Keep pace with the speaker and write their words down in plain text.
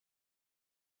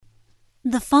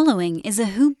The following is a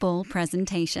Hoop Ball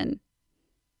presentation.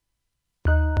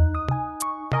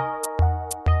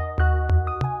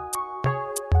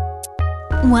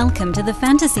 Welcome to the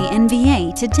Fantasy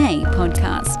NBA Today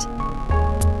podcast.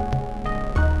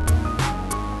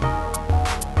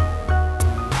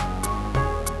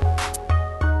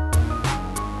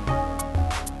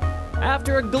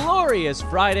 After a glorious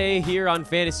Friday here on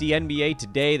Fantasy NBA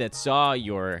Today that saw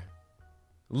your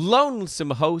lonesome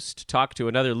host talk to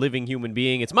another living human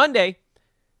being, it's Monday,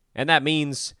 and that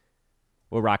means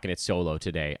we're rocking it solo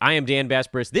today. I am Dan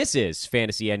Besbris. This is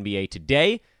Fantasy NBA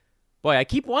Today. Boy, I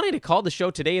keep wanting to call the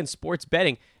show Today in Sports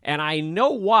Betting, and I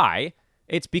know why.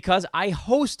 It's because I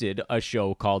hosted a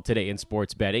show called Today in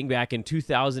Sports Betting back in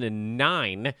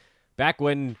 2009, back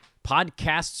when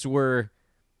podcasts were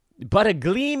but a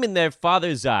gleam in their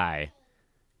father's eye.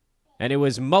 And it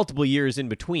was multiple years in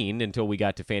between until we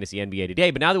got to Fantasy NBA Today.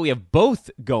 But now that we have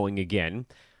both going again,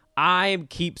 I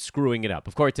keep screwing it up.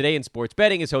 Of course, Today in Sports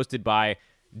Betting is hosted by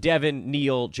Devin,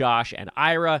 Neil, Josh, and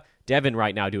Ira. Devin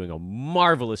right now doing a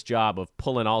marvelous job of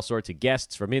pulling all sorts of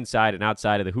guests from inside and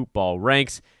outside of the hoop ball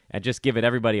ranks and just giving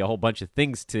everybody a whole bunch of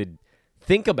things to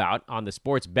think about on the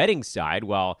sports betting side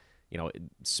while,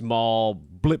 small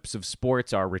blips of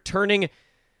sports are returning.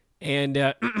 And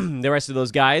the rest of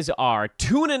those guys are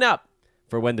tuning up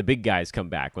for when the big guys come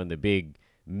back, when the big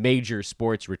major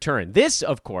sports return. This,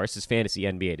 of course, is Fantasy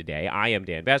NBA Today. I am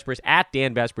Dan Besbris, at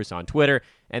Dan Besbris on Twitter,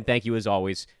 and thank you, as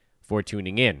always, for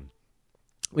tuning in.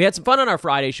 We had some fun on our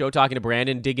Friday show talking to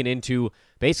Brandon, digging into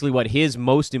basically what his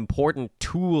most important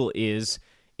tool is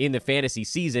in the fantasy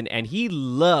season, and he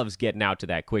loves getting out to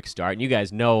that quick start. And you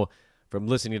guys know from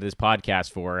listening to this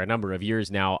podcast for a number of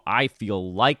years now, I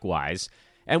feel likewise.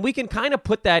 And we can kind of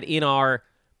put that in our,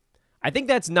 I think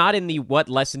that's not in the what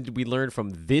lesson did we learn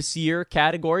from this year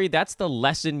category. That's the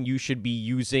lesson you should be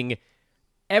using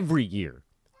every year.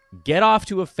 Get off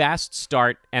to a fast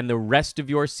start, and the rest of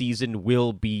your season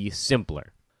will be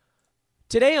simpler.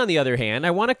 Today, on the other hand,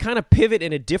 I want to kind of pivot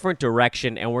in a different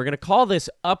direction, and we're going to call this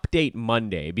Update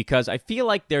Monday, because I feel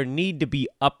like there need to be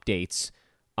updates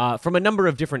from a number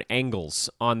of different angles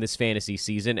on this fantasy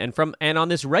season and on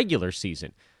this regular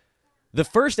season. The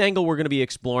first angle we're going to be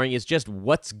exploring is just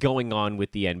what's going on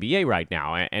with the NBA right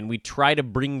now, and we try to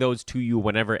bring those to you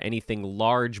whenever anything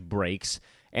large breaks.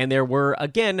 And there were,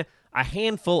 again, a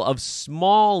handful of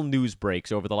small news breaks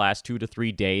over the last 2 to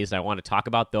 3 days. I want to talk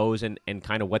about those and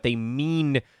kind of what they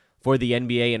mean for the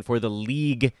NBA and for the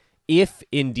league if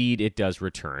indeed it does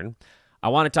return. I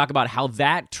want to talk about how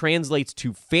that translates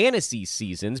to fantasy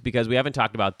seasons, because we haven't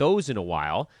talked about those in a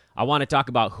while. I want to talk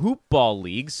about hoop ball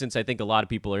leagues, since I think a lot of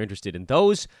people are interested in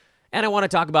those. And I want to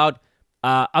talk about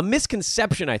a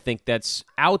misconception, I think, that's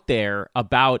out there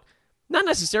about not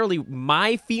necessarily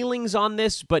my feelings on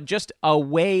this, but just a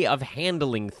way of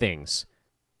handling things.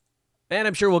 And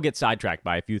I'm sure we'll get sidetracked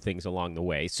by a few things along the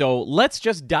way. So let's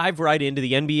just dive right into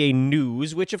the NBA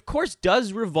news, which of course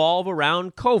does revolve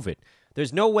around COVID.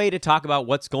 There's no way to talk about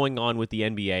what's going on with the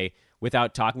NBA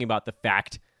without talking about the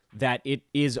fact that it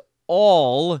is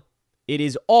all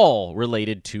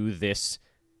related to this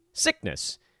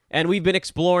sickness. And we've been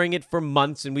exploring it for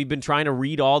months, and we've been trying to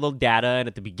read all the data. And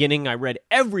at the beginning, I read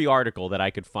every article that I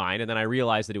could find, and then I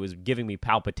realized that it was giving me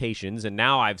palpitations. And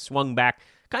now I've swung back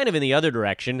kind of in the other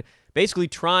direction, basically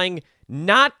trying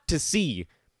not to see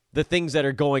the things that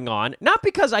are going on. Not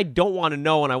because I don't want to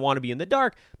know and I want to be in the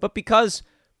dark, but because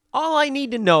all I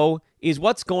need to know is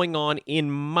what's going on in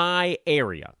my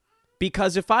area.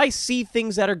 Because if I see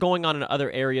things that are going on in other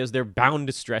areas, they're bound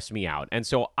to stress me out. And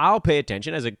so I'll pay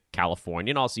attention as a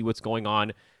Californian. I'll see what's going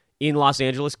on in Los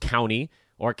Angeles County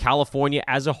or California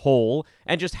as a whole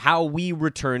and just how we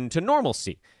return to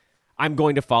normalcy. I'm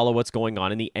going to follow what's going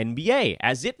on in the NBA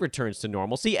as it returns to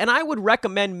normalcy. And I would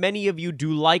recommend many of you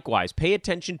do likewise. Pay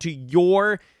attention to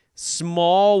your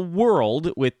small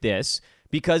world with this,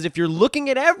 because if you're looking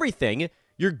at everything,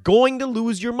 you're going to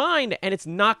lose your mind, and it's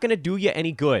not going to do you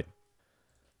any good.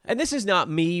 And this is not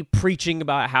me preaching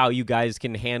about how you guys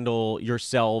can handle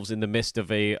yourselves in the midst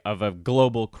of a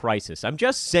global crisis. I'm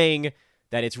just saying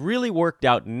that it's really worked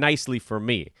out nicely for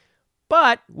me.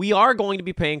 But we are going to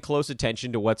be paying close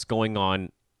attention to what's going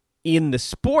on in the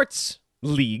sports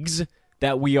leagues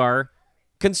that we are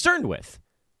concerned with,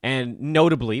 and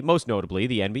most notably,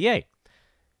 the NBA.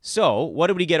 So, what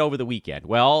did we get over the weekend?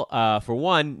 Well, for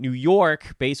one, New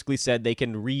York basically said they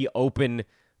can reopen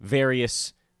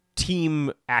various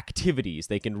team activities.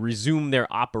 They can resume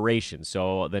their operations.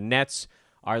 So, the Nets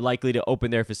are likely to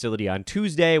open their facility on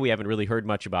Tuesday. We haven't really heard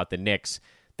much about the Knicks.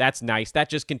 That's nice. That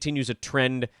just continues a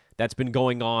trend that's been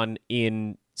going on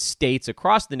in states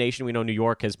across the nation. We know New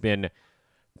York has been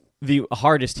the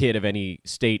hardest hit of any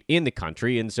state in the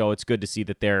country, and so it's good to see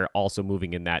that they're also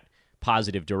moving in that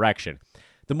positive direction.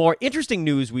 The more interesting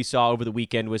news we saw over the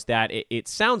weekend was that it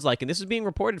sounds like, and this is being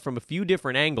reported from a few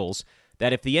different angles,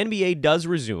 that if the NBA does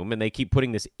resume, and they keep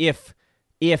putting this if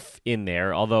in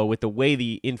there, although with the way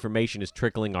the information is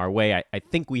trickling our way, I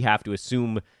think we have to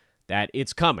assume that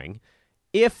it's coming.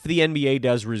 If the NBA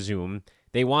does resume,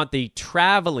 they want the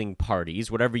traveling parties,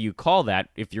 whatever you call that.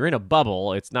 If you're in a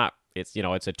bubble, it's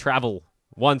a travel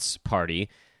once party,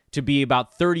 to be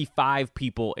about 35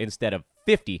 people instead of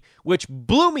 50, which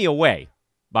blew me away,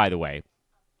 by the way,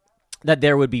 that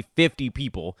there would be 50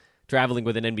 people traveling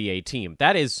with an NBA team.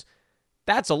 That's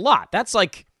a lot. That's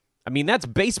that's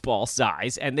baseball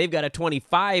size, and they've got a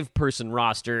 25-person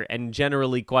roster and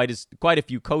generally quite a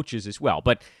few coaches as well.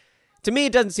 But to me,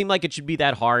 it doesn't seem like it should be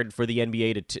that hard for the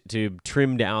NBA to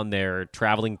trim down their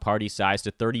traveling party size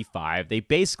to 35. They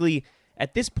basically,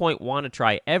 at this point, want to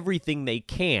try everything they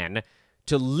can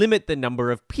to limit the number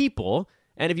of people.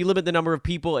 And if you limit the number of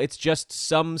people, it's just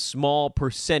some small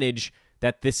percentage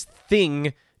that this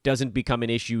thing doesn't become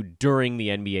an issue during the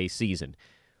NBA season.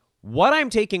 What I'm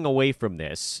taking away from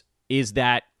this is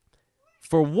that,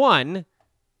 for one,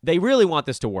 they really want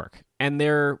this to work, and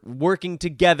they're working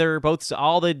together,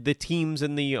 all the teams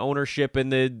and the ownership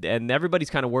and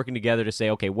everybody's kind of working together to say,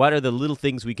 okay, what are the little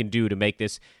things we can do to make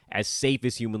this as safe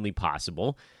as humanly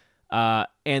possible?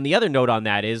 And the other note on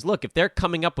that is, look, if they're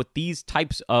coming up with these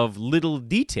types of little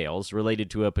details related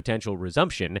to a potential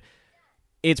resumption,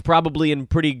 it's probably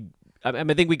I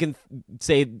think we can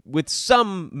say with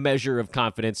some measure of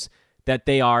confidence that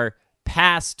they are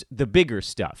past the bigger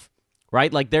stuff,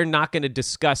 right? Like, they're not going to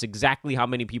discuss exactly how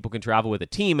many people can travel with a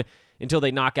team until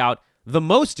they knock out the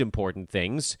most important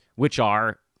things, which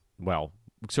are, well,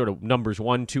 sort of numbers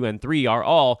 1, 2, and 3 are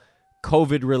all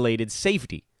COVID-related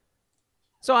safety.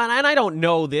 So, and I don't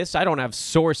know this, I don't have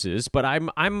sources, but I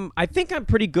think I'm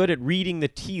pretty good at reading the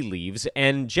tea leaves,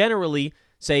 and generally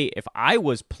say if I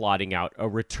was plotting out a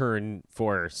return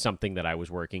for something that I was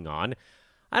working on,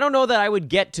 I don't know that I would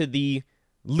get to the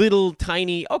little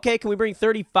tiny, okay, can we bring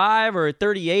 35 or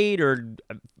 38 or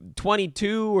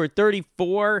 22 or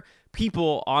 34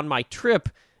 people on my trip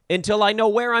until I know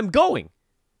where I'm going.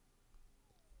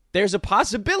 There's a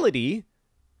possibility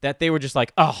that they were just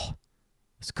like, oh,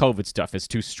 this COVID stuff is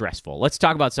too stressful. Let's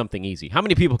talk about something easy. How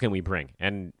many people can we bring?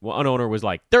 And one owner was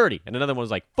like 30, and another one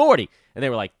was like 40, and they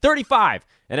were like 35,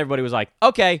 and everybody was like,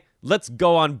 okay, let's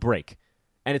go on break.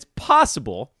 And it's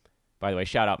possible, by the way,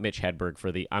 shout out Mitch Hedberg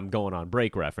for the I'm going on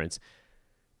break reference.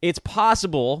 It's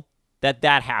possible that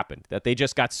happened, that they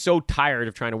just got so tired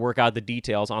of trying to work out the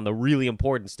details on the really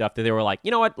important stuff that they were like, you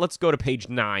know what, let's go to page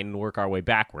 9 and work our way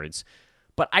backwards.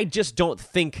 But I don't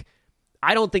think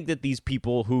that these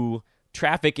people who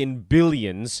traffic in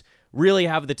billions really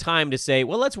have the time to say,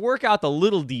 well, let's work out the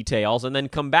little details and then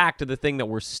come back to the thing that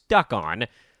we're stuck on,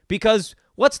 because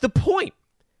what's the point?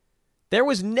 There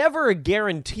was never a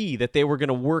guarantee that they were going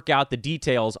to work out the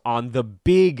details on the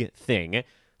big thing,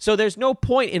 so there's no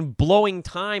point in blowing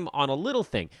time on a little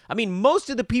thing. I mean, most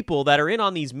of the people that are in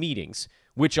on these meetings,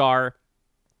 which are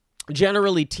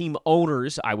generally team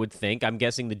owners, I would think. I'm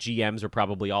guessing the GMs are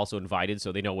probably also invited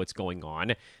so they know what's going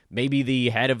on. Maybe the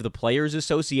head of the Players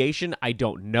Association. I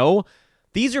don't know.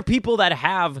 These are people that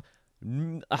have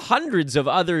hundreds of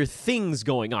other things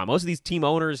going on. Most of these team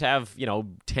owners have,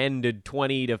 10 to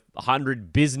 20 to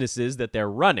 100 businesses that they're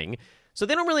running. So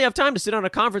they don't really have time to sit on a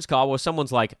conference call where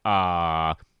someone's like,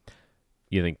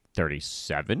 you think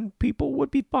 37 people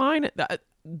would be fine?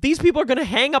 These people are going to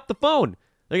hang up the phone.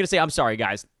 They're going to say, I'm sorry,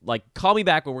 guys. Call me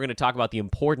back when we're going to talk about the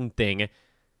important thing.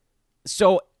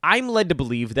 So I'm led to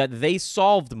believe that they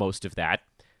solved most of that.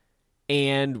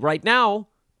 And right now,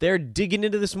 they're digging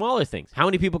into the smaller things. How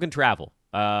many people can travel?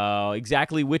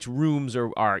 Exactly which rooms are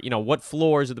what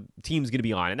floors are the teams going to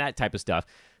be on, and that type of stuff.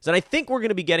 So I think we're going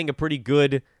to be getting a pretty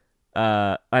good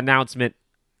announcement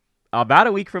about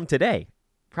a week from today,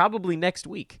 probably next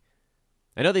week.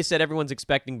 I know they said everyone's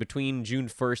expecting between June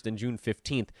 1st and June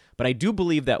 15th, but I do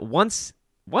believe that once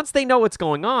they know what's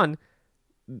going on,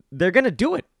 they're going to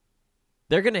do it.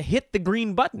 They're going to hit the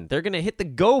green button. They're going to hit the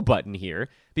go button here,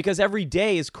 because every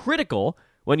day is critical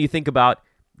when you think about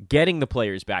getting the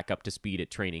players back up to speed at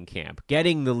training camp,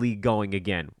 getting the league going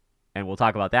again, and we'll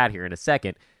talk about that here in a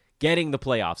second, getting the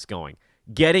playoffs going,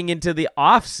 getting into the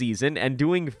off season and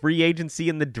doing free agency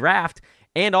in the draft,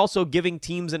 and also giving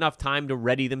teams enough time to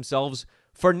ready themselves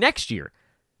for next year.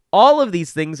 All of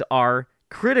these things are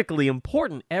critically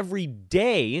important. Every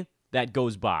day that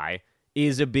goes by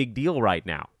is a big deal right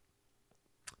now.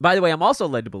 By the way, I'm also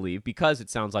led to believe, because it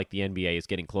sounds like the NBA is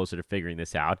getting closer to figuring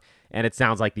this out, and it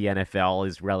sounds like the NFL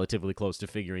is relatively close to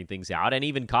figuring things out, and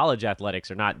even college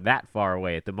athletics are not that far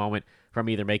away at the moment from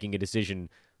either making a decision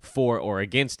for or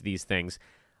against these things.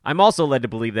 I'm also led to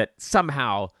believe that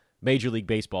somehow Major League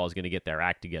Baseball is going to get their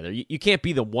act together. You can't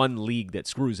be the one league that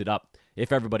screws it up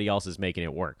if everybody else is making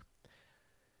it work.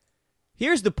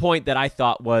 Here's the point that I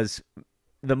thought was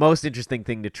the most interesting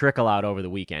thing to trickle out over the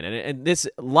weekend. And this,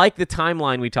 like the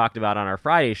timeline we talked about on our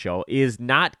Friday show, is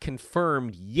not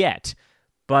confirmed yet,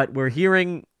 but we're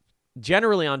hearing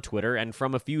generally on Twitter and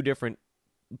from a few different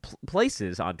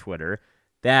places on Twitter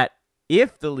that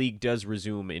if the league does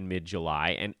resume in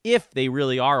mid-July, and if they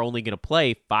really are only going to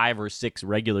play 5 or 6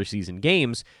 regular season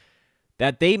games,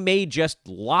 that they may just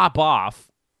lop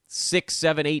off 6,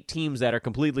 7, 8 teams that are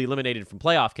completely eliminated from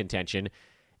playoff contention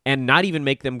and not even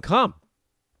make them come.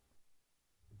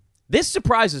 This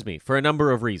surprises me for a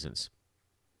number of reasons.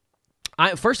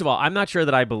 First of all, I'm not sure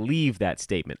that I believe that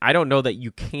statement. I don't know that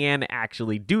you can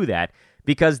actually do that,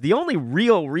 because the only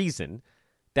real reason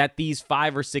that these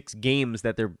 5 or 6 games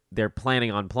that they're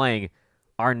planning on playing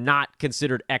are not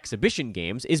considered exhibition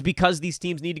games is because these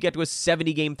teams need to get to a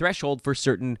 70-game threshold for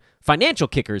certain financial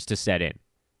kickers to set in.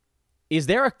 Is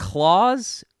there a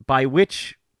clause by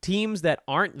which teams that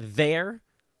aren't there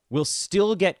will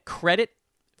still get credit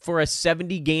for a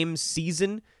 70-game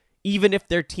season, even if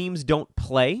their teams don't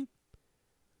play?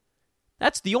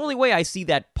 That's the only way I see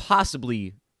that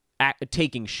possibly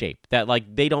taking shape. That,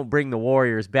 like, they don't bring the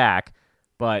Warriors back,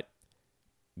 but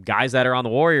guys that are on the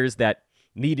Warriors that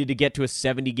needed to get to a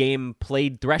 70-game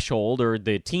played threshold, or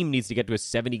the team needs to get to a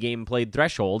 70-game played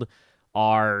threshold,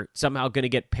 are somehow going to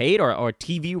get paid, or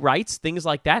TV rights, things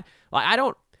like that.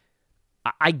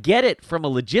 I get it from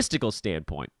a logistical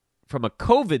standpoint. From a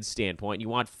COVID standpoint, you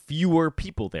want fewer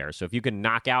people there. So if you can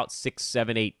knock out 6,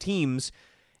 7, 8 teams,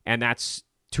 and that's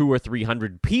 200 or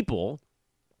 300 people,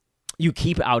 you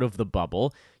keep out of the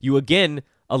bubble. You, again,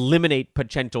 eliminate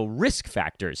potential risk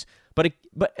factors. But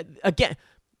again,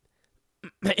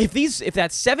 if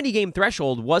that 70-game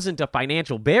threshold wasn't a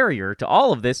financial barrier to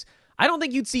all of this, I don't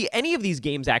think you'd see any of these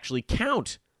games actually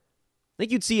count. I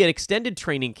think you'd see an extended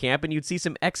training camp, and you'd see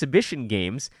some exhibition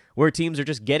games where teams are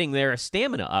just getting their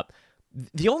stamina up.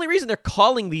 The only reason they're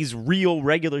calling these real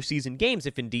regular season games,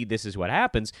 if indeed this is what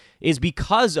happens, is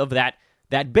because of that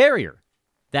barrier,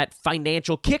 that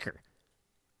financial kicker.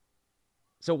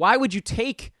 So why would you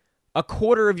take a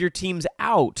quarter of your teams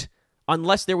out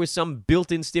unless there was some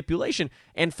built-in stipulation?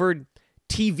 And for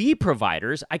TV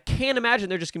providers, I can't imagine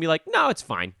they're just going to be like, no, it's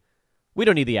fine. We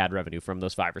don't need the ad revenue from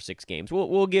those 5 or 6 games.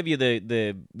 We'll give you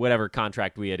the whatever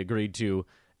contract we had agreed to,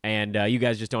 and you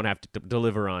guys just don't have to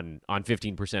deliver on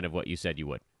 15% of what you said you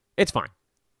would. It's fine.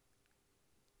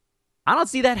 I don't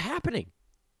see that happening.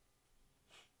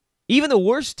 Even the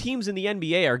worst teams in the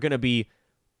NBA are going to be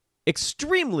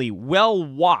extremely well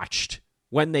watched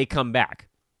when they come back.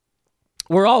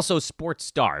 We're also sports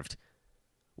starved.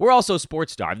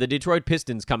 The Detroit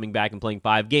Pistons coming back and playing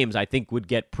 5 games, I think, would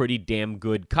get pretty damn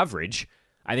good coverage.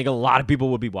 I think a lot of people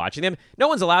would be watching them. No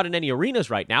one's allowed in any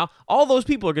arenas right now. All those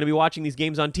people are going to be watching these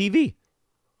games on TV.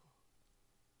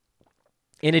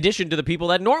 In addition to the people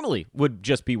that normally would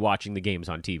just be watching the games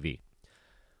on TV.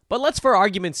 But let's, for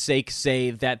argument's sake, say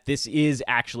that this is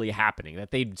actually happening, that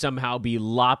they'd somehow be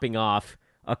lopping off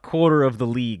a quarter of the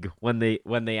league when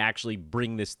they actually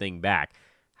bring this thing back.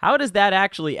 How does that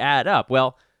actually add up?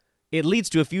 Well, it leads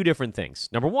to a few different things.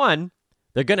 Number one,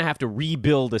 they're going to have to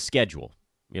rebuild a schedule.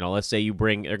 Let's say they're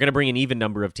going to bring an even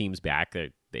number of teams back.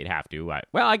 They'd have to.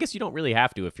 I guess you don't really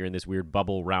have to if you're in this weird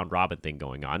bubble round-robin thing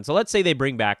going on. So let's say they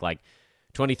bring back like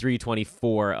 23,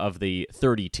 24 of the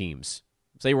 30 teams.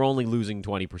 Say we're only losing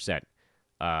 20%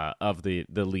 of the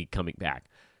league coming back.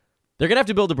 They're going to have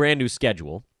to build a brand new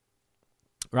schedule,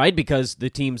 right? Because the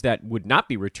teams that would not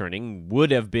be returning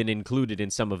would have been included in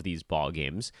some of these ball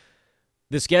games.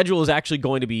 The schedule is actually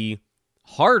going to be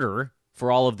harder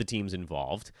for all of the teams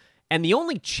involved. And the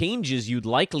only changes you'd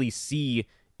likely see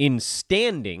in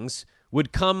standings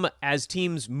would come as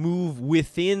teams move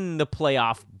within the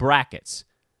playoff brackets.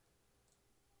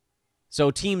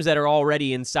 So teams that are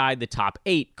already inside the top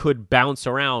 8 could bounce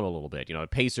around a little bit. The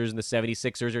Pacers and the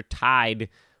 76ers are tied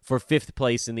for 5th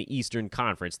place in the Eastern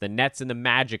Conference. The Nets and the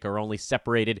Magic are only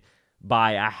separated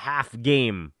by a half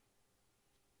game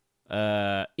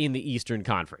in the Eastern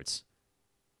Conference.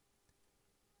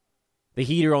 The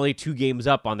Heat are only 2 games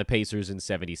up on the Pacers and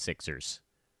 76ers.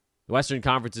 The Western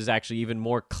Conference is actually even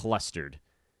more clustered.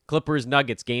 Clippers,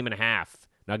 Nuggets, 1.5.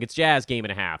 Nuggets, Jazz,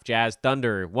 1.5. Jazz,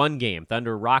 Thunder, 1 game.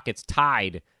 Thunder, Rockets,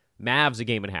 tied. Mavs, 1.5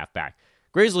 games back.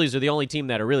 Grizzlies are the only team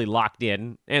that are really locked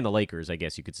in, and the Lakers, I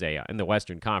guess you could say, in the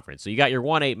Western Conference. So you got your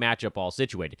 1-8 matchup all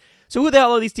situated. So who the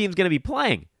hell are these teams going to be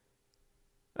playing?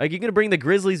 Like, you're going to bring the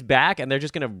Grizzlies back, and they're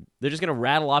just going to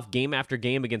rattle off game after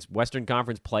game against Western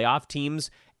Conference playoff teams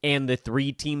and the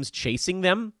 3 teams chasing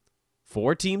them?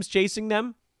 4 teams chasing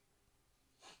them?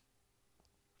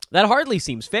 That hardly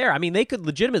seems fair. I mean, they could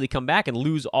legitimately come back and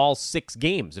lose all 6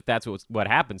 games if that's what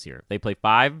happens here. If they play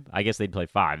 5, I guess they'd play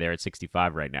 5. They're at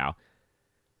 65 right now.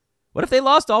 What if they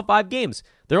lost all 5 games?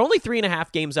 They're only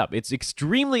 3.5 games up. It's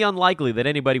extremely unlikely that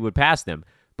anybody would pass them.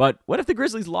 But what if the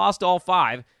Grizzlies lost all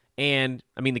 5? And,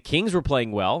 I mean, the Kings were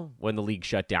playing well when the league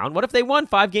shut down. What if they won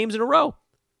 5 games in a row?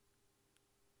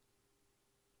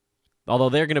 Although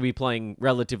they're going to be playing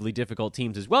relatively difficult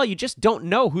teams as well. You just don't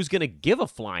know who's going to give a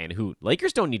flying hoot.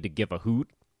 Lakers don't need to give a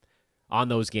hoot on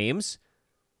those games.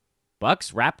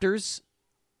 Bucks, Raptors,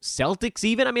 Celtics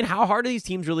even. I mean, how hard are these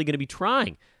teams really going to be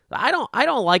trying? I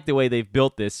don't like the way they've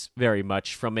built this very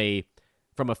much from a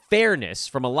fairness,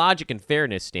 from a logic and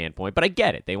fairness standpoint, but I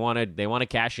get it. They want to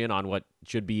cash in on what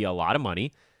should be a lot of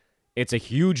money. It's a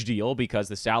huge deal because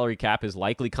the salary cap is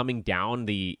likely coming down.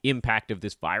 The impact of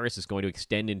this virus is going to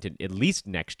extend into at least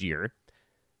next year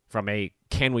from a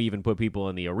can we even put people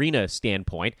in the arena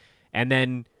standpoint. And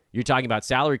then you're talking about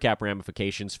salary cap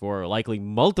ramifications for likely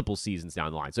multiple seasons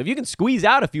down the line. So if you can squeeze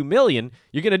out a few million,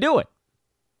 you're going to do it.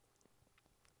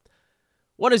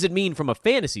 What does it mean from a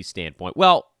fantasy standpoint?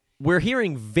 Well, we're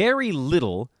hearing very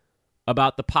little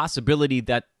about the possibility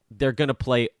that they're going to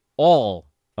play all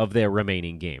of their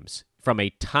remaining games. From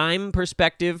a time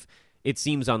perspective, it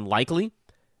seems unlikely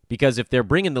because if they're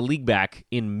bringing the league back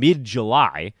in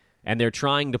mid-July and they're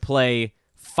trying to play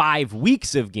 5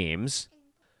 weeks of games,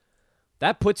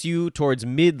 that puts you towards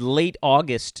mid-late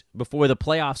August before the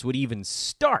playoffs would even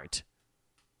start.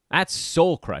 That's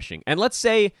soul-crushing. And let's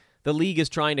say the league is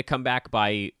trying to come back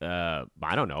by,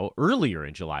 I don't know, earlier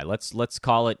in July. Let's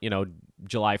call it,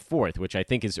 July 4th, which I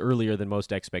think is earlier than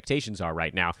most expectations are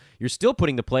right now. You're still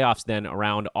putting the playoffs then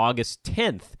around August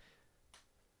 10th.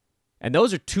 And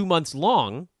those are 2 months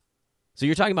long. So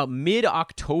you're talking about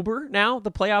mid-October now?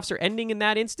 The playoffs are ending in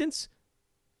that instance?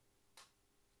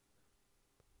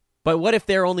 But what if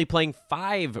they're only playing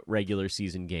 5 regular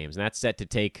season games, and that's set to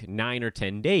take 9 or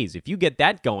 10 days? If you get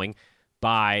that going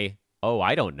by,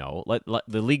 I don't know,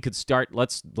 the league could start,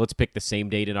 let's pick the same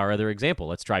date in our other example.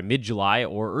 Let's try mid-July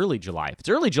or early July. If it's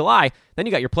early July, then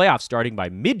you got your playoffs starting by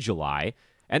mid-July,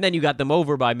 and then you got them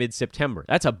over by mid-September.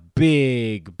 That's a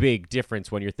big, big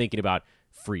difference when you're thinking about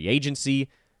free agency.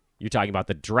 You're talking about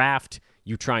the draft.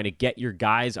 You're trying to get your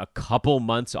guys a couple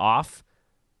months off.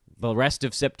 The rest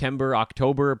of September,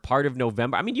 October, part of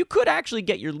November. I mean, you could actually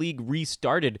get your league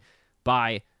restarted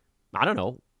by, I don't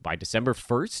know, by December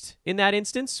 1st in that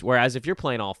instance. Whereas if you're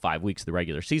playing all 5 weeks of the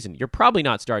regular season, you're probably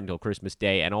not starting until Christmas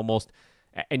Day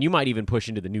and you might even push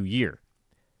into the new year.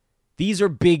 These are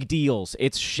big deals.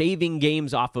 It's shaving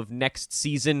games off of next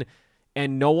season,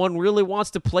 and no one really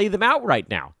wants to play them out right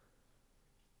now.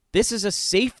 This is a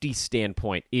safety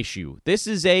standpoint issue. This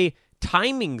is a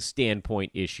timing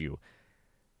standpoint issue.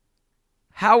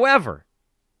 However,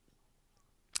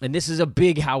 and this is a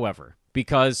big however,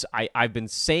 because I've been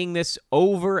saying this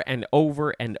over and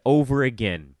over and over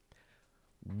again.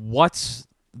 What's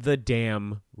the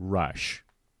damn rush?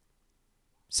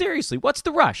 Seriously, what's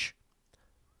the rush?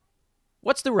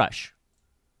 What's the rush?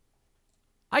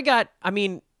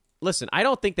 Listen, I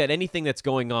don't think that anything that's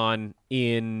going on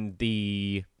in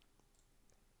the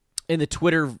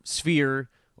Twitter sphere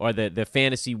or the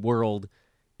fantasy world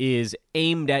is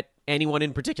aimed at anyone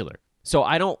in particular. So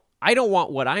I don't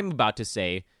want what I'm about to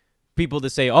say, people to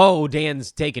say, oh,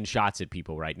 Dan's taking shots at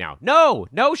people right now.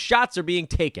 No shots are being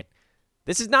taken.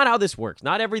 This is not how this works.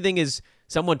 Not everything is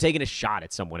someone taking a shot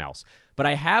at someone else. But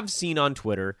I have seen on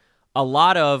Twitter a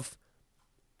lot of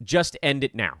just end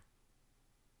it now.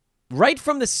 Right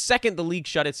from the second the league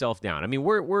shut itself down. I mean,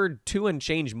 we're 2 and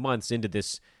change months into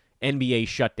this NBA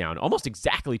shutdown. Almost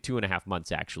exactly 2.5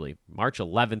 months, actually. March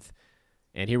 11th,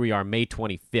 and here we are, May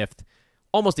 25th.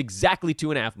 Almost exactly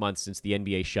 2.5 months since the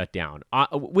NBA shut down.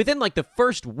 Within like the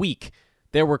first week,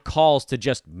 there were calls to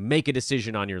just make a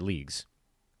decision on your leagues.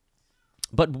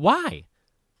 But why?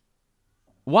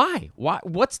 Why?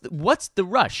 What's the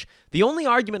rush? The only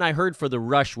argument I heard for the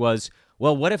rush was,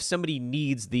 well, what if somebody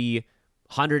needs the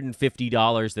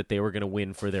 $150 that they were going to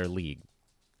win for their league?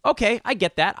 Okay, I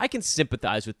get that. I can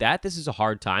sympathize with that. This is a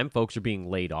hard time. Folks are being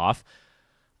laid off.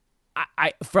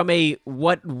 From a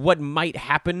what might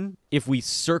happen if we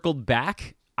circled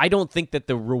back, I don't think that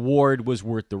the reward was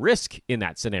worth the risk in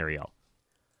that scenario.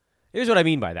 Here's what I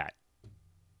mean by that.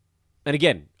 And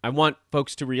again, I want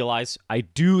folks to realize I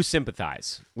do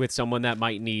sympathize with someone that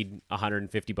might need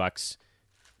 $150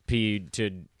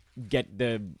 to get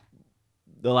the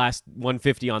last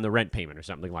 $150 on the rent payment or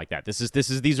something like that.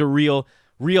 These are real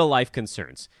life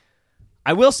concerns.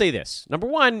 I will say this. Number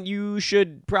one, you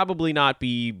should probably not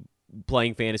be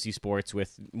playing fantasy sports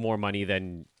with more money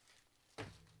than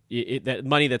that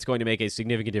money that's going to make a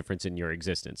significant difference in your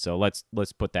existence. So let's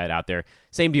put that out there.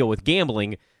 Same deal with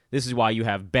gambling. This is why you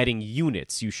have betting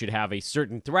units. You should have a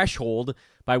certain threshold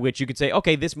by which you could say,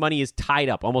 okay, this money is tied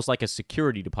up, almost like a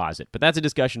security deposit. But that's a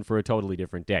discussion for a totally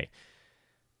different day.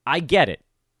 I get it.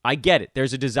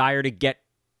 There's a desire to get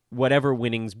whatever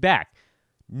winnings back.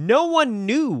 No one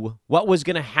knew what was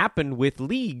going to happen with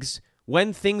leagues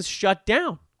when things shut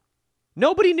down.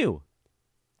 Nobody knew.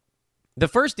 The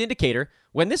first indicator,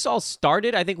 when this all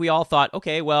started, I think we all thought,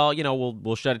 okay, well,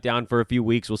 we'll shut it down for a few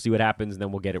weeks. We'll see what happens, and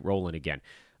then we'll get it rolling again.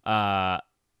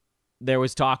 There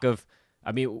was talk of,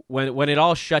 when it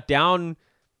all shut down,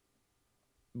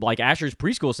 like Asher's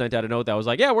preschool sent out a note that was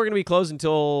like, yeah, we're going to be closed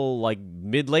until like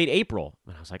mid-late April.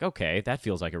 And I was like, okay, that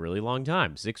feels like a really long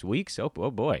time. 6 weeks? Oh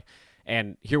boy.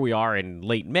 And here we are in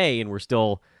late May, and we're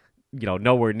still,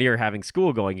 nowhere near having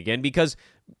school going again, because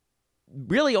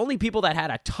really only people that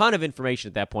had a ton of information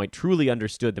at that point truly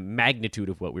understood the magnitude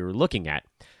of what we were looking at.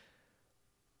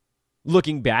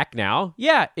 Looking back now,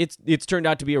 yeah, it's turned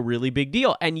out to be a really big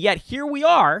deal. And yet here we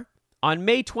are on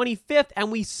May 25th,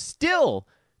 and we still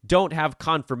don't have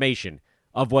confirmation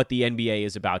of what the NBA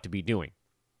is about to be doing.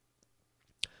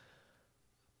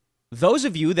 Those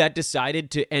of you that decided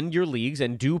to end your leagues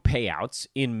and do payouts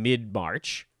in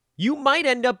mid-March, you might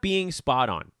end up being spot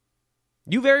on.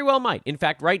 You very well might. In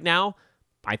fact, right now,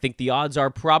 I think the odds are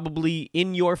probably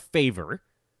in your favor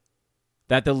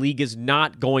that the league is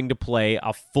not going to play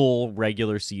a full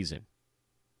regular season.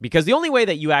 Because the only way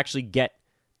that you actually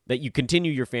you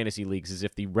continue your fantasy leagues is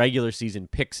if the regular season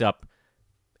picks up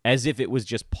as if it was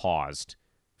just paused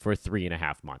for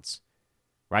 3.5 months,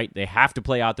 right? They have to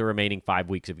play out the remaining 5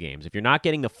 weeks of games. If you're not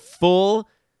getting the full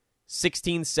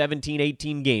 16, 17,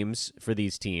 18 games for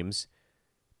these teams,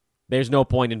 there's no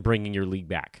point in bringing your league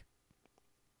back.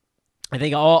 I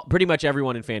think pretty much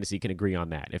everyone in fantasy can agree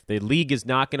on that. If the league is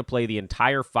not going to play the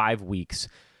entire 5 weeks,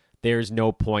 there's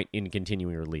no point in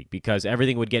continuing your league because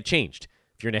everything would get changed.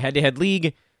 If you're in a head-to-head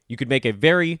league, you could make a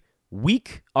very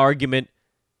weak argument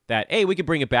that, hey, we could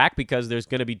bring it back because there's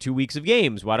going to be 2 weeks of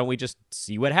games. Why don't we just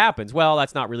see what happens? Well,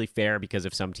 that's not really fair because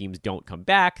if some teams don't come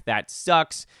back, that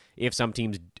sucks.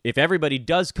 If everybody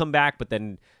does come back, but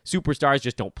then superstars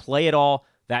just don't play at all,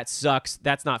 that sucks.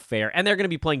 That's not fair. And they're going to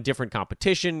be playing different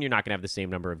competition. You're not going to have the same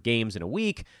number of games in a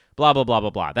week, blah, blah, blah, blah,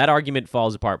 blah. That argument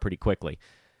falls apart pretty quickly.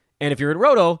 And if you're in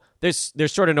Roto, there's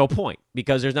sort of no point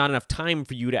because there's not enough time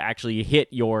for you to actually hit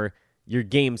your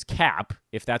game's cap,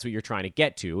 if that's what you're trying to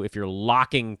get to, if you're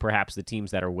locking perhaps the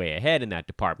teams that are way ahead in that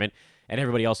department and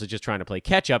everybody else is just trying to play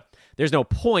catch-up, there's no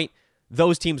point.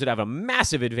 Those teams would have a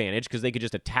massive advantage because they could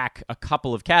just attack a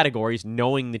couple of categories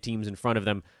knowing the teams in front of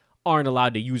them aren't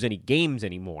allowed to use any games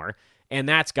anymore, and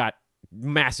that's got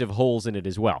massive holes in it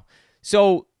as well.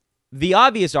 So the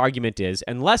obvious argument is,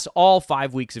 unless all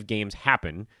 5 weeks of games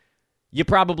happen, you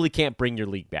probably can't bring your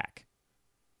league back.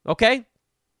 Okay?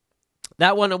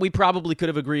 That one we probably could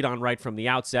have agreed on right from the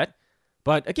outset,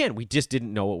 but again, we just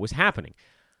didn't know what was happening.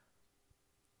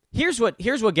 Here's what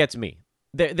gets me.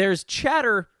 There's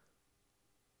chatter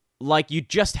like you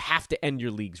just have to end your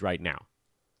leagues right now.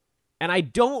 And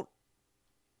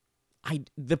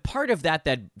the part of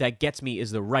that gets me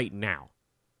is the right now.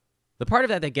 The part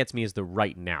of that gets me is the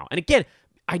right now. And again,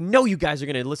 I know you guys are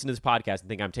going to listen to this podcast and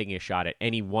think I'm taking a shot at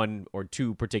any one or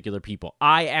two particular people.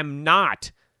 I am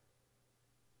not.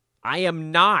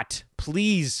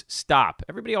 Please stop.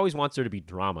 Everybody always wants there to be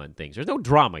drama and things. There's no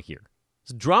drama here.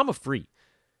 It's drama-free.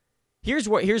 Here's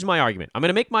my argument. I'm going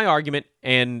to make my argument,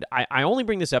 and I only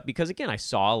bring this up because, again, I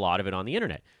saw a lot of it on the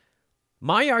internet.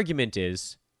 My argument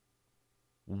is,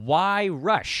 why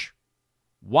rush?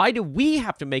 Why do we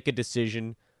have to make a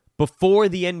decision before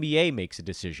the NBA makes a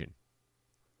decision?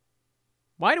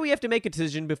 Why do we have to make a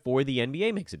decision before the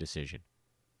NBA makes a decision?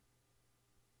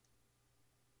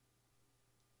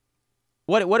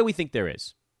 What do we think there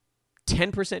is?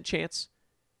 10% chance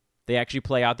they actually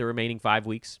play out the remaining 5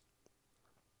 weeks?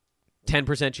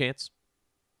 10% chance?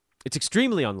 It's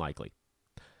extremely unlikely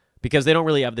because they don't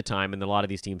really have the time and a lot of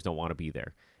these teams don't want to be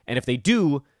there. And if they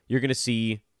do, you're going to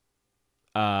see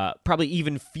probably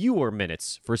even fewer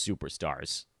minutes for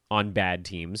superstars on bad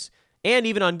teams and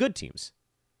even on good teams.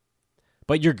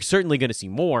 But you're certainly going to see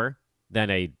more than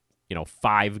a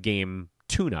 5-game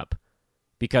tune-up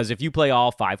because if you play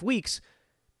all 5 weeks,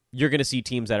 you're going to see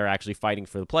teams that are actually fighting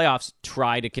for the playoffs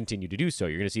try to continue to do so.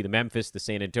 You're going to see the Memphis, the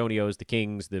San Antonios, the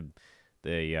Kings,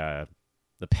 the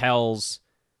Pels.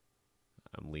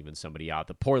 I'm leaving somebody out.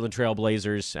 The Portland Trail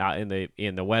Blazers in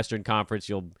the Western Conference.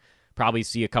 You'll probably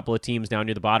see a couple of teams down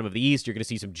near the bottom of the East. You're going to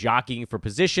see some jockeying for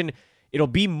position. It'll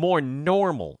be more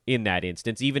normal in that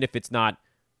instance, even if it's not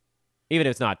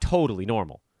totally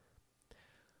normal.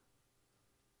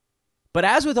 But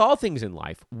as with all things in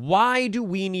life, why do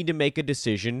we need to make a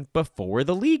decision before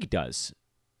the league does?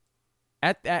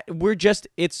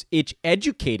 It's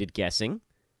educated guessing,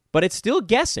 but it's still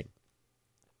guessing.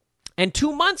 And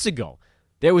 2 months ago,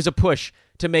 there was a push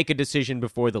to make a decision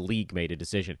before the league made a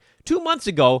decision. 2 months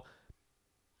ago,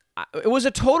 it was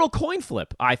a total coin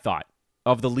flip, I thought,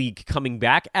 of the league coming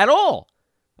back at all.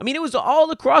 I mean, it was all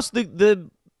across the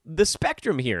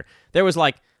spectrum here. There was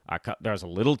there was a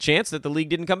little chance that the league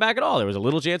didn't come back at all. There was a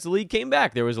little chance the league came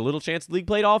back. There was a little chance the league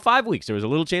played all 5 weeks. There was a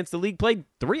little chance the league played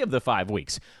 3 of the 5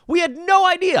 weeks. We had no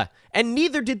idea, and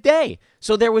neither did they.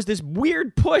 So there was this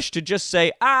weird push to just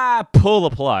say, pull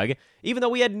the plug, even though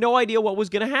we had no idea what was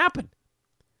going to happen.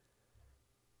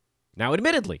 Now,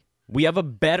 admittedly, we have a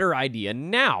better idea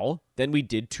now than we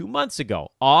did 2 months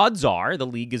ago. Odds are the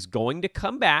league is going to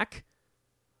come back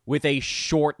with a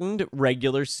shortened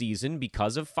regular season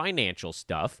because of financial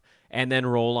stuff, and then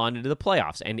roll on into the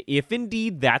playoffs. And if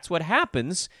indeed that's what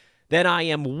happens, then I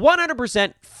am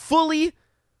 100% fully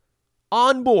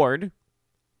on board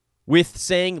with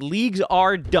saying leagues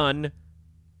are done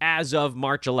as of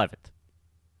March 11th.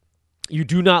 You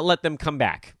do not let them come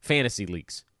back, fantasy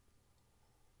leagues.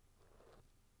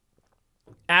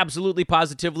 Absolutely,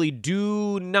 positively,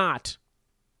 do not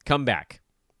come back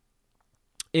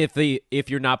if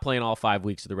you're not playing all 5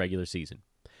 weeks of the regular season.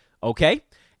 Okay?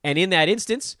 And in that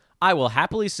instance, I will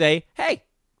happily say, hey,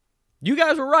 you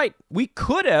guys were right. We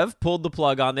could have pulled the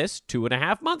plug on this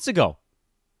 2.5 months ago.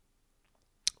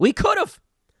 We could have.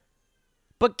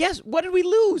 But guess what did we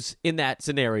lose in that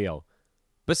scenario?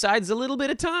 Besides a little bit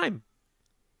of time.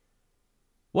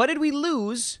 What did we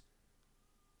lose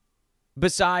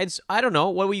besides, I don't know,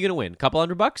 what were you going to win?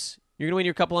 $200? You're going to win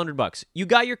your $200. You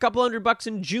got your $200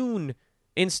 in June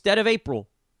instead of April.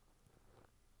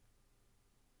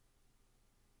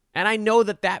 And I know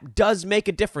that does make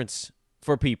a difference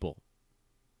for people.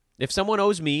 If someone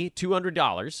owes me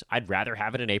 $200, I'd rather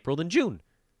have it in April than June.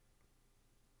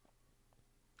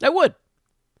 I would.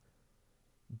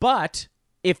 But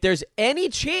if there's any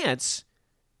chance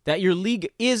that your league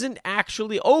isn't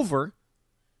actually over,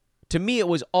 to me it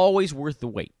was always worth the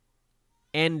wait.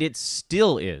 And it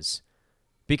still is.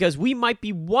 Because we might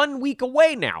be 1 week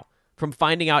away now from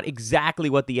finding out exactly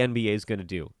what the NBA is going to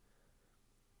do.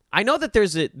 I know that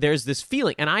there's this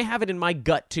feeling, and I have it in my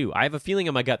gut too. I have a feeling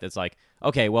in my gut that's like,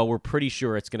 okay, well, we're pretty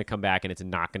sure it's going to come back and it's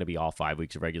not going to be all 5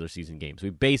 weeks of regular season games.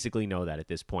 We basically know that at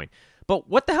this point. But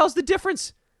what the hell's the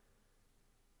difference?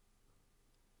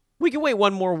 We can wait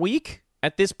 1 more week.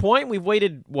 At this point, we've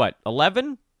waited,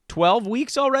 11, 12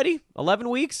 weeks already? 11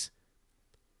 weeks?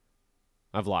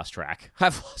 I've lost track.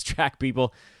 I've lost track,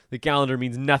 people. The calendar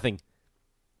means nothing.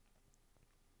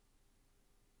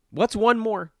 What's 1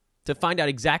 more to find out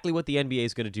exactly what the NBA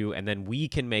is going to do, and then we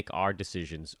can make our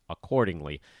decisions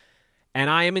accordingly. And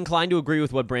I am inclined to agree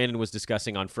with what Brandon was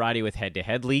discussing on Friday with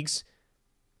head-to-head leagues.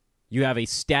 You have a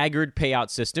staggered payout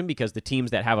system because the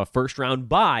teams that have a first-round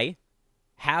bye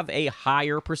have a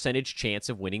higher percentage chance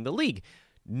of winning the league.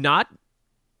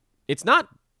 It's not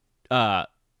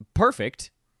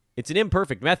perfect. It's an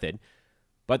imperfect method.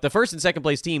 But the first and second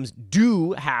place teams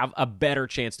do have a better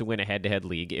chance to win a head-to-head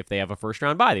league if they have a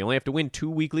first-round bye. They only have to win 2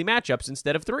 weekly matchups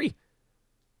instead of 3.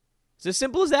 It's as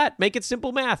simple as that. Make it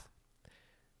simple math.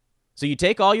 So you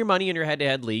take all your money in your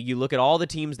head-to-head league. You look at all the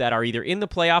teams that are either in the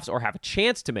playoffs or have a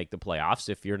chance to make the playoffs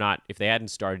if they hadn't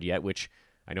started yet, which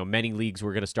I know many leagues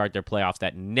were going to start their playoffs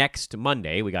that next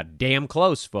Monday. We got damn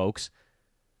close, folks.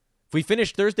 If we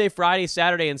finished Thursday, Friday,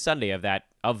 Saturday, and Sunday of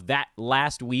that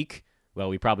last week, well,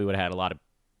 we probably would have had a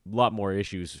lot more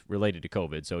issues related to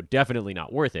COVID, so definitely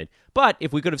not worth it. But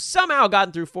if we could have somehow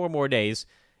gotten through 4 more days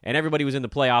and everybody was in the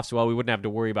playoffs, well, we wouldn't have to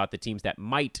worry about the teams that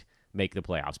might make the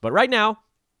playoffs. But right now,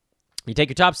 you take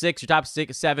your top 6, your top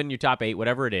 7, your top 8,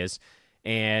 whatever it is,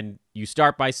 and you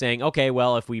start by saying, okay,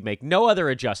 well, if we make no other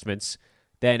adjustments,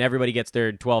 then everybody gets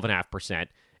their 12.5%.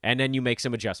 And then you make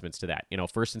some adjustments to that.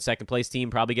 First and second place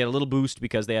team probably get a little boost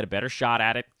because they had a better shot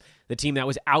at it. The team that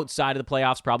was outside of the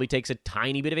playoffs probably takes a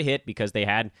tiny bit of a hit because they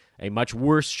had a much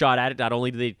worse shot at it. Not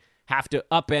only do they have to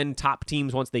upend top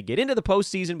teams once they get into the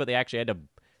postseason, but they actually had to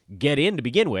get in to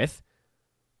begin with.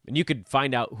 And you could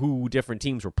find out who different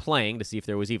teams were playing to see if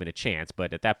there was even a chance.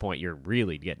 But at that point, you're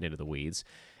really getting into the weeds.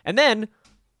 And then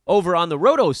Over on the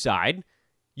Roto side,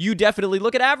 you definitely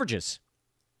look at averages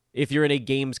if you're in a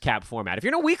games cap format. If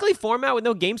you're in a weekly format with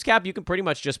no games cap, you can pretty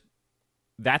much just,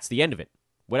 that's the end of it.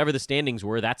 Whatever the standings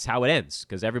were, that's how it ends,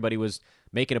 because everybody was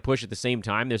making a push at the same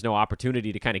time. There's no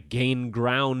opportunity to kind of gain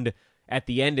ground at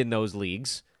the end in those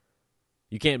leagues.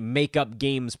 You can't make up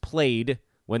games played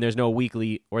when there's no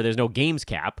weekly or there's no games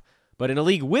cap. But in a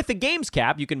league with a games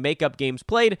cap, you can make up games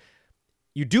played.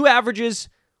 You do averages,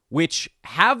 which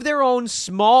have their own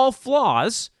small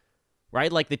flaws,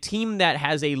 right? Like the team that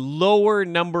has a lower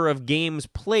number of games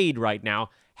played right now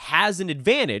has an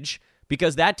advantage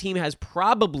because that team has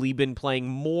probably been playing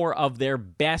more of their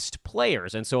best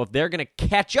players. And so if they're going to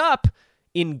catch up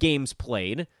in games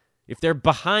played, if they're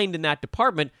behind in that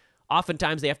department,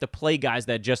 oftentimes they have to play guys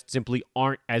that just simply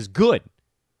aren't as good.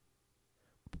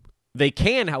 They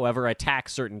can, however, attack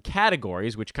certain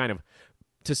categories, which kind of,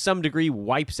 to some degree,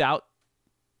 wipes out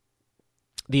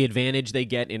the advantage they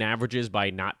get in averages by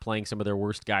not playing some of their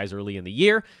worst guys early in the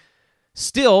year.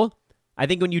 Still, I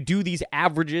think when you do these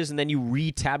averages and then you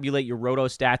retabulate your Roto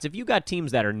stats, if you got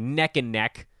teams that are neck and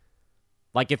neck,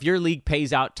 like if your league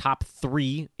pays out top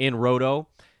 3 in Roto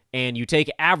and you take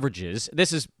averages,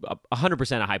 this is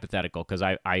 100% a hypothetical because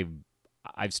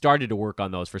I've started to work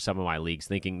on those for some of my leagues,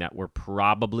 thinking that we're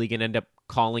probably going to end up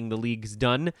calling the leagues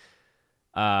done.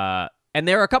 And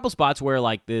there are a couple spots where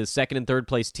like the second and third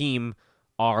place team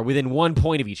are within 1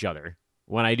 point of each other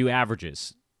when I do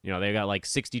averages. You know, they got like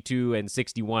 62 and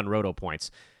 61 Roto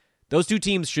points. Those two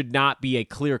teams should not be a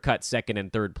clear-cut second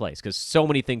and third place because so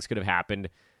many things could have happened.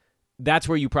 That's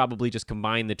where you probably just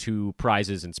combine the two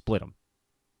prizes and split them.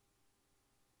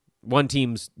 One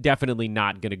team's definitely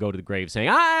not going to go to the grave saying,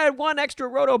 I had 1 extra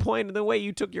Roto point in the way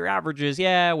you took your averages.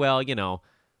 Yeah, well, you know,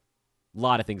 a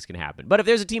lot of things can happen. But if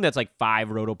there's a team that's like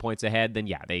 5 Roto points ahead, then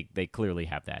yeah, they clearly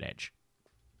have that edge.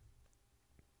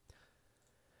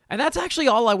 And that's actually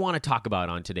all I want to talk about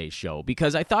on today's show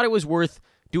because I thought it was worth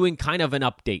doing kind of an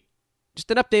update.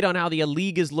 Just an update on how the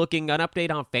league is looking, an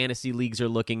update on fantasy leagues are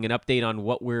looking, an update on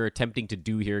what we're attempting to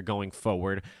do here going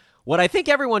forward. What I think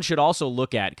everyone should also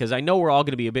look at, because I know we're all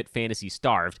going to be a bit fantasy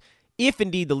starved, if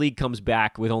indeed the league comes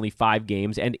back with only 5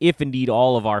 games, and if indeed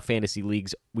all of our fantasy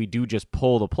leagues, we do just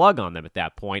pull the plug on them at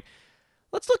that point,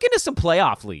 let's look into some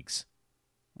playoff leagues.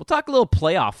 We'll talk a little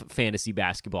playoff fantasy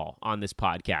basketball on this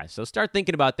podcast. So start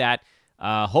thinking about that.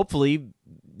 Hopefully,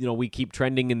 you know, we keep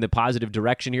trending in the positive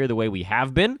direction here the way we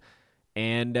have been,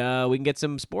 and we can get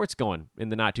some sports going in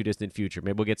the not-too-distant future.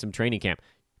 Maybe we'll get some training camp.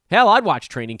 Hell, I'd watch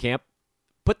training camp.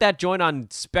 Put that joint on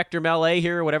Spectrum LA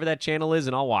here, or whatever that channel is,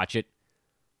 and I'll watch it.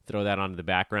 Throw that onto the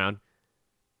background.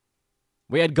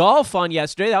 We had golf on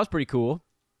yesterday. That was pretty cool.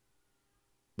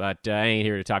 But I ain't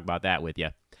here to talk about that with you.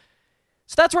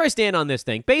 So that's where I stand on this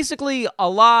thing. Basically, a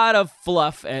lot of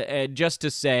fluff just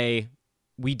to say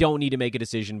we don't need to make a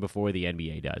decision before the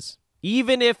NBA does.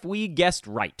 Even if we guessed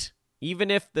right.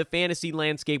 Even if the fantasy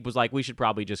landscape was like, we should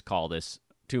probably just call this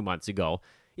 2 months ago.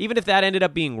 Even if that ended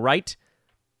up being right,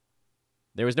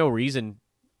 there was no reason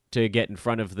to get in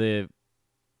front of the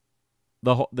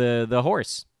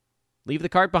horse. Leave the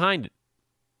cart behind it.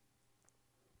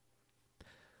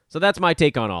 So that's my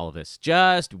take on all of this.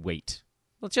 Just wait.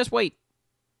 Let's just wait.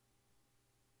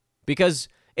 Because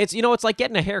it's like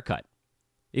getting a haircut.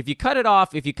 If you cut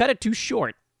it too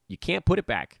short, you can't put it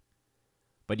back.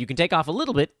 But you can take off a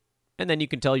little bit, and then you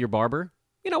can tell your barber,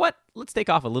 you know what? Let's take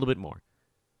off a little bit more.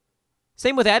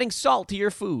 Same with adding salt to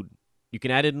your food. You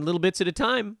can add it in little bits at a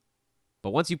time, but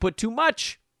once you put too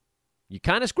much, you're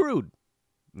kind of screwed.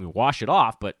 You wash it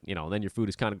off, but, then your food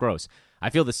is kind of gross. I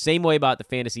feel the same way about the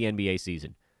fantasy NBA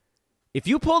season. If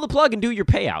you pull the plug and do your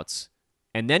payouts,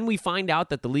 and then we find out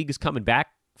that the league is coming back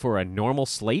for a normal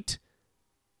slate,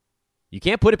 you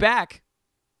can't put it back.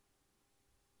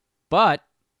 But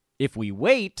if we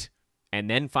wait and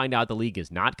then find out the league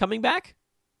is not coming back,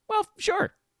 well,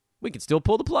 sure, we can still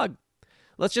pull the plug.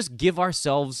 Let's just give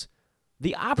ourselves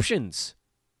the options.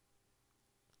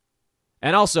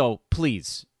 And also,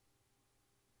 please,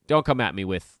 don't come at me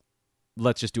with,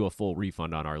 let's just do a full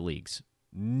refund on our leagues.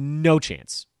 No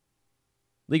chance.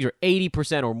 Leagues are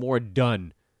 80% or more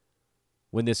done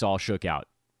when this all shook out.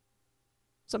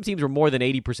 Some teams were more than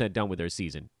 80% done with their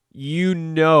season. You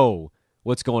know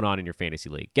what's going on in your fantasy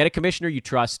league. Get a commissioner you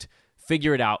trust.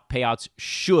 Figure it out. Payouts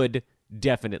should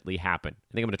definitely happen.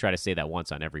 I think I'm going to try to say that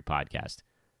once on every podcast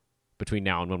between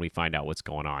now and when we find out what's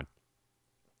going on.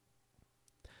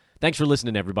 Thanks for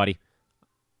listening, everybody.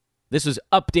 This was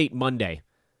Update Monday.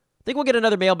 I think we'll get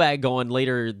another mailbag going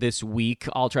later this week.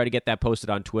 I'll try to get that posted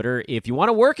on Twitter. If you want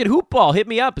to work at Hoopball, hit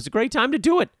me up. It's a great time to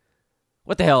do it.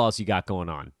 What the hell else you got going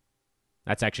on?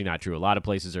 That's actually not true. A lot of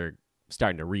places are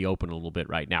starting to reopen a little bit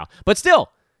right now. But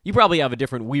still, you probably have a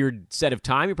different weird set of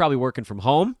time. You're probably working from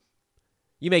home.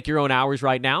 You make your own hours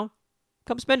right now.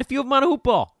 Come spend a few of them on a hoop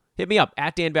ball. Hit me up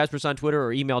at Dan Vazquez on Twitter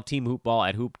or email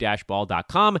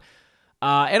teamhoopball@hoop-ball.com.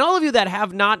 And all of you that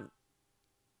have not,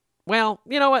 well,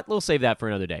 you know what? We'll save that for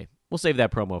another day. We'll save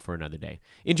that promo for another day.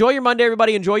 Enjoy your Monday,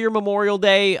 everybody. Enjoy your Memorial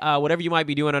Day. Whatever you might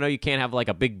be doing. I know you can't have like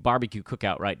a big barbecue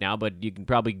cookout right now, but you can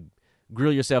probably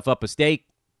grill yourself up a steak,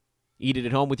 eat it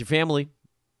at home with your family.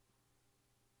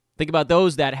 Think about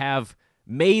those that have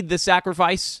made the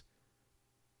sacrifice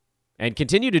and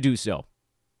continue to do so.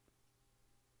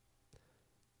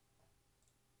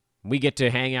 We get to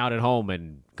hang out at home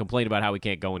and complain about how we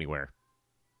can't go anywhere.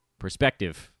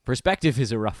 Perspective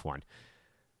is a rough one.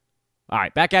 All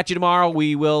right, back at you tomorrow.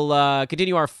 We will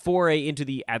continue our foray into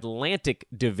the Atlantic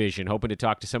Division, hoping to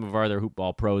talk to some of our other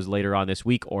hoopball pros later on this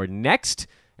week or next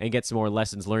and get some more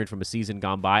lessons learned from a season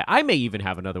gone by. I may even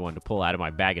have another one to pull out of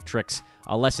my bag of tricks,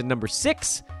 a lesson number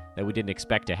 6 that we didn't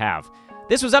expect to have.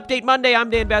 This was Update Monday. I'm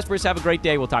Dan Vazquez. Have a great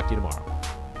day. We'll talk to you tomorrow.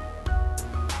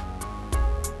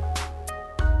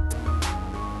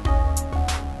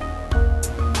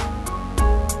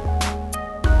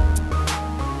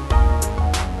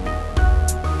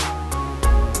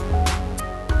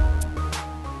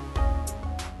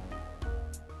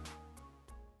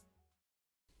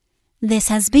 This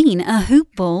has been a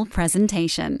Hoop Ball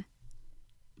presentation.